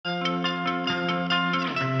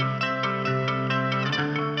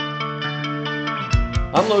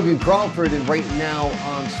I'm Logan Crawford, and right now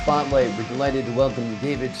on Spotlight, we're delighted to welcome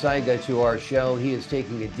D Ceiga to our show. He is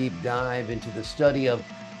taking a deep dive into the study of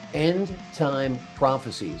end-time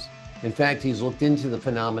prophecies. In fact, he's looked into the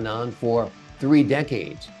phenomenon for 3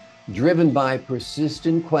 decades, driven by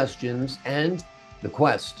persistent questions and the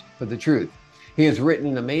quest for the truth. He has written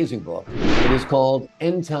an amazing book. It is called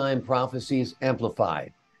Endtime Prophecies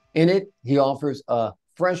Amplified. In it, he offers a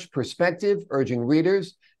fresh perspective, urging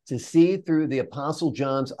readers to see through the Apostle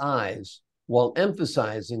John's eyes while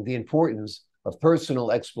emphasizing the importance of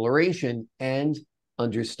personal exploration and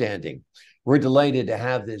understanding. We're delighted to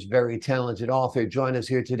have this very talented author join us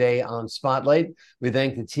here today on Spotlight. We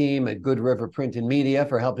thank the team at Good River Print and Media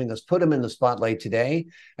for helping us put him in the spotlight today.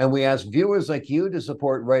 And we ask viewers like you to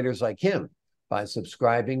support writers like him by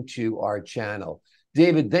subscribing to our channel.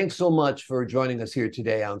 David, thanks so much for joining us here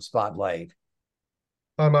today on Spotlight.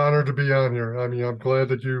 I'm honored to be on here. I mean, I'm glad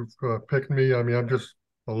that you've picked me. I mean, I'm just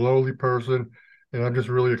a lowly person, and I'm just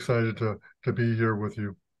really excited to be here with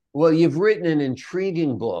you. Well, you've written an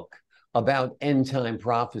intriguing book about end-time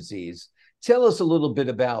prophecies. Tell us a little bit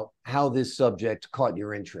about how this subject caught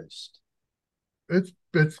your interest.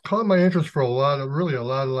 It's caught my interest for a lot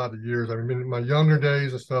of years. I mean, in my younger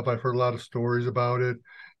days and stuff, I've heard a lot of stories about it.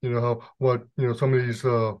 You know how what some of these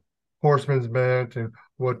horsemen's meant, and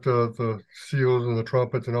what the seals and the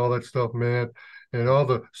trumpets and all that stuff meant, and all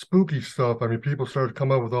the spooky stuff. I mean, people started to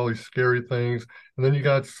come up with all these scary things, and then you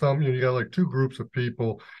got you got like two groups of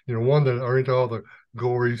people. One that are into all the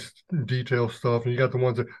gory detail stuff, and you got the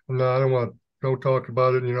ones that no, I don't talk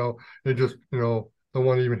about it. They just don't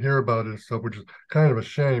want to even hear about it and stuff, which is kind of a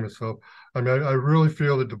shame and stuff. I mean, I really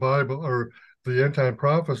feel that the Bible or the end time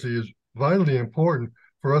prophecy is vitally important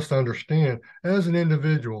for us to understand as an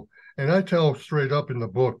individual. And I tell straight up in the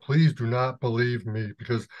book, please do not believe me,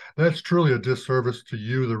 because that's truly a disservice to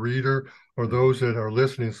you, the reader, or those that are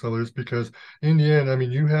listening. So it's because in the end, I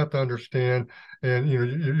mean, you have to understand, and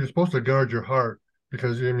you're supposed to guard your heart,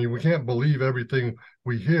 because I mean, we can't believe everything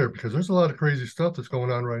we hear, because there's a lot of crazy stuff that's going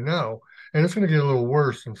on right now, and it's going to get a little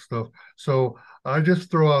worse and stuff. So I just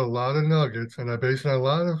throw out a lot of nuggets, and I base it on a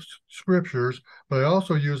lot of scriptures, but I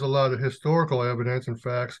also use a lot of historical evidence and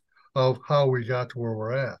facts of how we got to where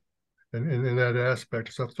we're at, and in that aspect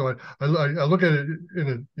of stuff. So I look at it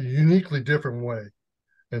in a uniquely different way,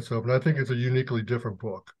 and so, but I think it's a uniquely different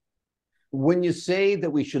book. When you say that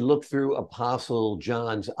we should look through Apostle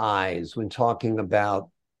John's eyes when talking about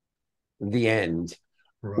the end,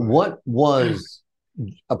 Right. what was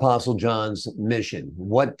Apostle John's mission?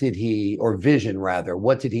 What did he, or vision rather,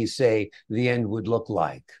 what did he say the end would look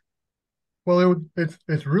like? Well,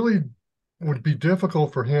 it's really would be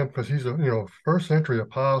difficult for him, because he's a first century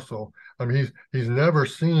apostle. I mean, he's never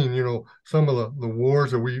seen some of the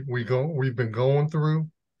wars that we've been going through.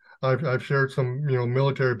 I've shared some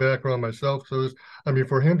military background myself, so I mean,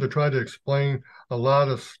 for him to try to explain a lot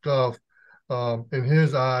of stuff in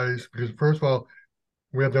his eyes, because first of all,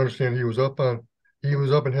 we have to understand he was up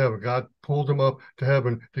in heaven. God pulled him up to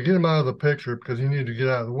heaven to get him out of the picture, because he needed to get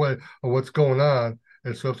out of the way of what's going on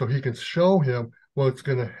and stuff, so he can show him what's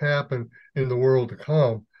going to happen in the world to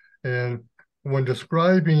come. And when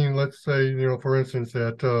describing, let's say, for instance,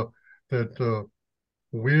 that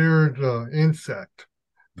weird insect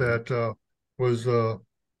that was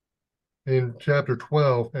in chapter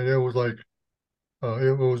 12, and it was like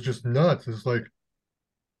it was just nuts. It's like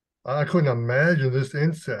I couldn't imagine this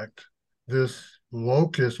insect, this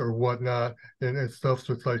locust or whatnot, and stuff.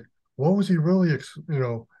 So it's like, what was he really,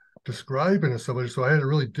 describing and stuff like that? So I had to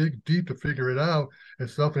really dig deep to figure it out and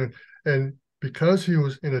stuff. And because he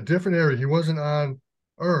was in a different area, he wasn't on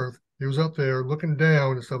Earth. He was up there looking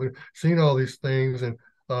down and stuff, and seeing all these things, and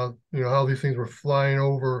how these things were flying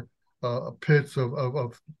over pits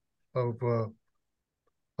of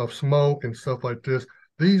smoke and stuff like this.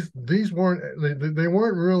 These weren't they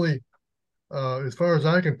weren't really, as far as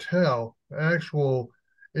I can tell, actual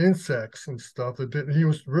insects and stuff. He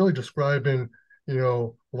was really describing,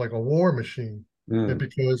 like a war machine, and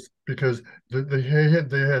Mm. because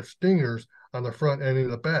they had stingers on the front and in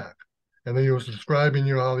the back, and then he was describing,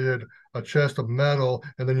 how they had a chest of metal,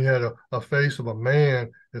 and then you had a face of a man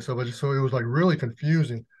and stuff. So it was like really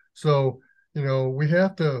confusing. So we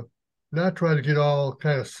have to not try to get all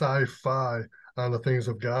kind of sci-fi on the things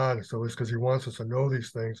of God. So it's because he wants us to know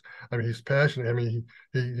these things. I mean, he's passionate. I mean,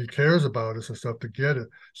 he cares about us and stuff to get it.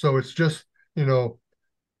 So it's just,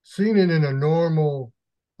 seeing it in a normal,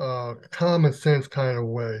 common sense kind of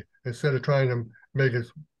way, instead of trying to make it,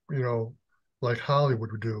 you know, like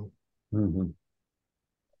Hollywood would do. Mhm.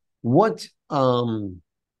 What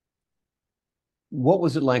What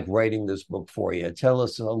was it like writing this book for you? Tell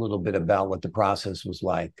us a little bit about what the process was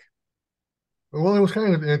like. Well, it was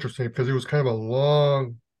kind of interesting because it was kind of a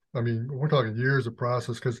long, I mean, we're talking years of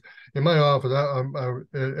process. Because in my office,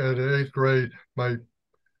 at eighth grade, my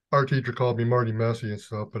art teacher called me Marty Messy and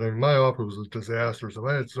stuff, but in my office was a disaster. So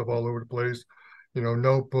I had stuff all over the place,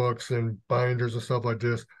 notebooks and binders and stuff like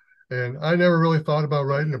this. And I never really thought about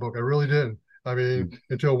writing a book. I really didn't. I mean,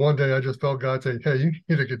 until one day I just felt God saying, "Hey, you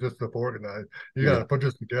need to get this stuff organized. You got Yeah. to put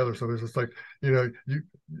this together." So it's just like,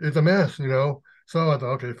 it's a mess. So I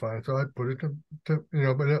thought, okay, fine. So I put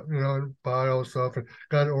it buy all the stuff and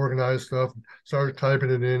got it organized stuff, started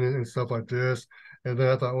typing it in and stuff like this. And then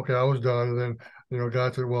I thought, okay, I was done. And then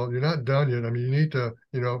God said, well, you're not done yet. I mean, you need to,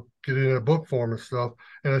 get it in a book form and stuff.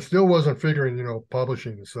 And I still wasn't figuring,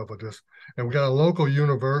 publishing and stuff like this. And we got a local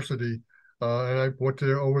university, and I went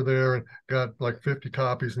there over there and got like 50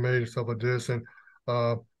 copies made and stuff like this. And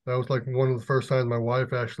that was like one of the first times my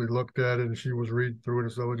wife actually looked at it and she was reading through it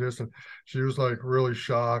and stuff like this. And she was like really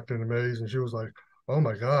shocked and amazed. And she was like, oh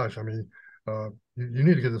my gosh, I mean, you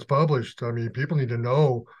need to get this published. I mean, people need to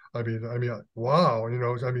know. I mean, wow, I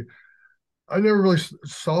mean, I never really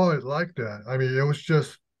saw it like that. I mean, it was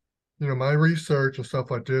just, my research and stuff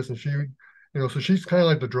like this. And so she's kind of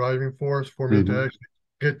like the driving force for me to Mhm. actually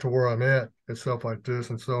get to where I'm at and stuff like this.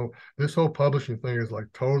 And so this whole publishing thing is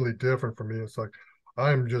like totally different for me. It's like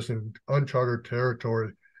I'm just in uncharted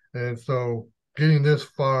territory. And so getting this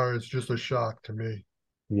far is just a shock to me.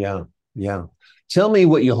 Yeah. Yeah. Tell me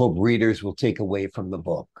what you hope readers will take away from the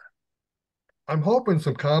book. I'm hoping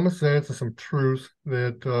some common sense and some truth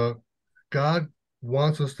that God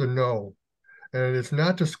wants us to know. And it's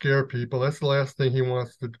not to scare people. That's the last thing he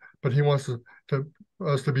wants to, but he wants to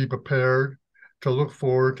us to be prepared, to look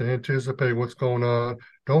forward, to anticipate what's going on.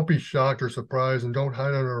 Don't be shocked or surprised, and don't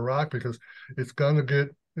hide under a rock because it's gonna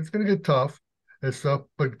get tough and stuff.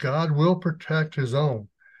 But God will protect His own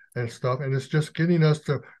and stuff. And it's just getting us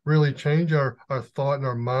to really change our thought and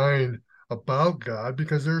our mind about God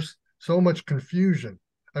because there's so much confusion.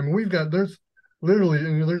 I mean, there's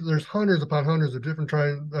literally, there's hundreds upon hundreds of different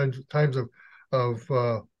times of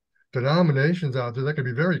denominations out there that can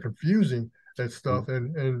be very confusing and stuff.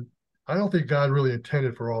 And I don't think God really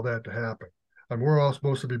intended for all that to happen. I mean, we're all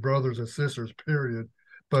supposed to be brothers and sisters, period.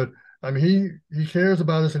 But I mean, he cares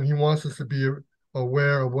about us and he wants us to be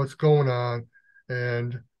aware of what's going on,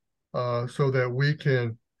 and so that we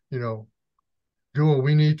can, you know, do what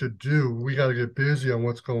we need to do. We got to get busy on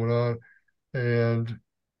what's going on, and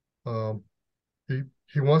um, he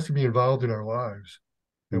he wants to be involved in our lives,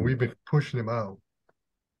 and we've been pushing him out.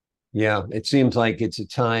 Yeah, it seems like it's a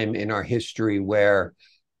time in our history where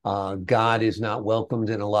God is not welcomed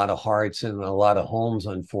in a lot of hearts and a lot of homes,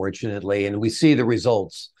 unfortunately. And we see the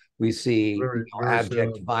results. We see, Very, very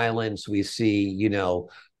abject sad. violence. We see,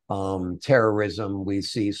 terrorism. We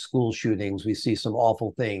see school shootings. We see some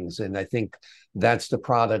awful things. And I think that's the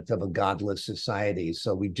product of a godless society.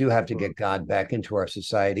 So we do have to get God back into our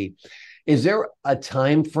society. Is there a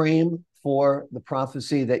time frame for the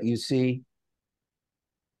prophecy that you see?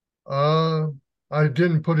 Uh, I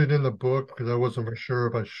didn't put it in the book because I wasn't for sure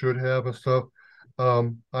if I should have and stuff. I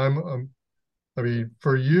mean,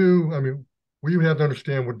 for you, I mean, we have to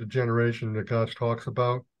understand what the generation that God talks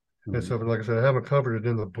about and Mhm. stuff. And like I said, I haven't covered it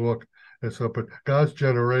in the book and stuff, but God's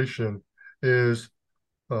generation is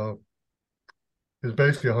uh is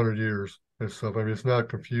basically 100 years and stuff. I mean, it's not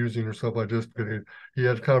confusing or stuff like this because he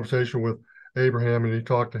had a conversation with Abraham and he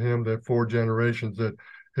talked to him that 4 generations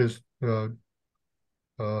his uh,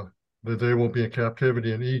 that they won't be in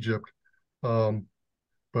captivity in Egypt. Um,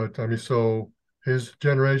 but I mean, so his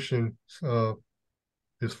generation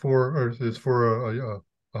is for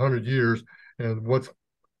 100 years, and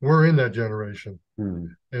we're in that generation, Hmm.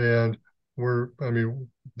 and I mean,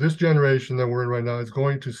 this generation that we're in right now is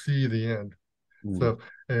going to see the end. Hmm. So,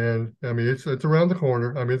 and I mean, it's around the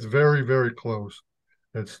corner. I mean, it's very, very close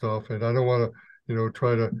and stuff. And I don't want to,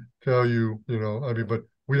 try to tell you, I mean, but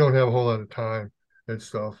we don't have a whole lot of time and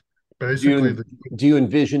stuff. Do Basically, you do you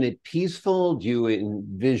envision it peaceful? Do you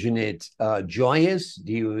envision it joyous?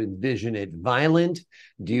 Do you envision it violent?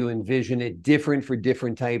 Do you envision it different for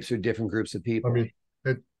different types or different groups of I people? mean,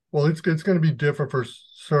 it's going to be different for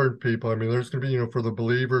certain people. I mean, there's going to be, for the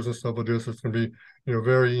believers and stuff like this, it's going to be,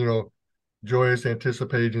 very, joyous,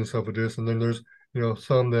 anticipating stuff like this. And then there's,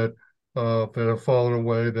 some that have fallen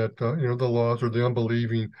away that, the lost or the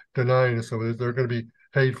unbelieving, denying and stuff like this. They're going to be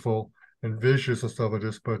hateful and vicious and stuff like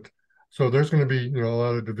this. But so there's going to be, a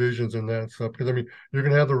lot of divisions in that stuff. Because I mean, you're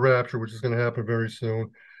going to have the rapture, which is going to happen very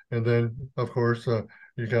soon. And then, of course,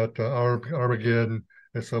 you got Armageddon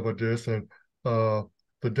and stuff like this. And uh,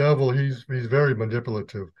 the devil, he's very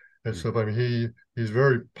manipulative and stuff. I mean, he's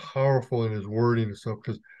very powerful in his wording and stuff,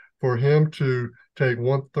 because for him to take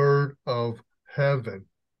 1/3 of heaven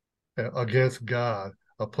against God,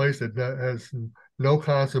 a place that has no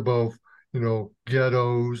concept of,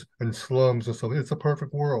 ghettos and slums and stuff. It's a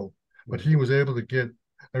perfect world, but he was able to get.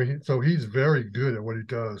 I mean, so he's very good at what he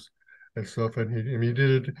does and stuff. And he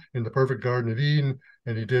did it in the perfect Garden of Eden,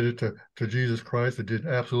 and he did it to Jesus Christ, that did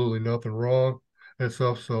absolutely nothing wrong and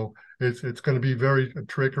stuff. So it's going to be very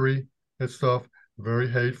trickery and stuff, very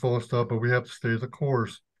hateful and stuff. But we have to stay the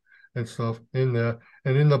course and stuff in that.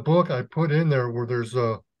 And in the book, I put in there where there's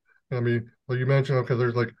I mean, well, you mentioned, okay,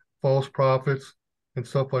 there's like false prophets and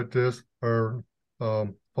stuff like this, or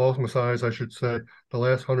false messiahs, I should say. The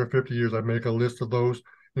last 150 years, I make a list of those,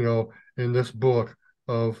 in this book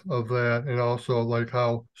of that, and also like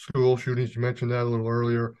how school shootings, you mentioned that a little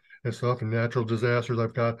earlier, and stuff, and natural disasters.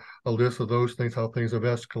 I've got a list of those things, how things have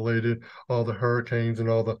escalated, all the hurricanes and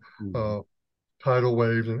all the tidal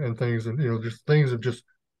waves and things, and just things of just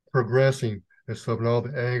progressing and stuff, and all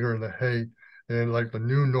the anger and the hate and like the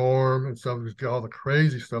new norm and stuff, all the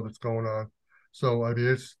crazy stuff that's going on. So I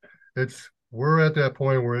mean, it's we're at that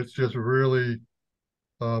point where it's just really,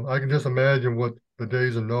 I can just imagine what the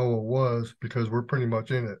days of Noah was, because we're pretty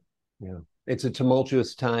much in it. Yeah, it's a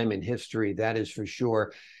tumultuous time in history, that is for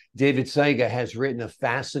sure. David Ceiga has written a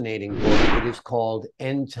fascinating book. It is called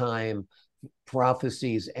Endtime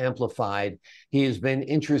Prophecies Amplified. He has been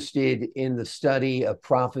interested in the study of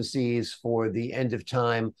prophecies for the end of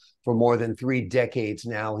time for more than 3 decades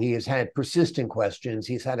now. He has had persistent questions.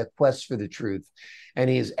 He's had a quest for the truth, and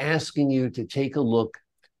he is asking you to take a look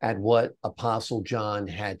at what Apostle John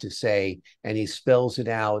had to say, and he spells it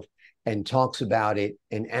out and talks about it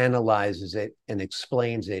and analyzes it and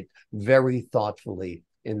explains it very thoughtfully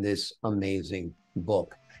in this amazing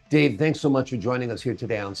book. Dave, thanks so much for joining us here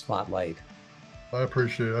today on Spotlight. I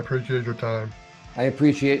appreciate it. I appreciate your time. I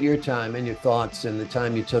appreciate your time and your thoughts and the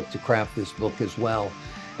time you took to craft this book as well.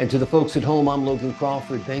 And to the folks at home, I'm Logan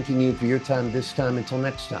Crawford, thanking you for your time this time. Until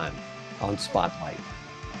next time on Spotlight.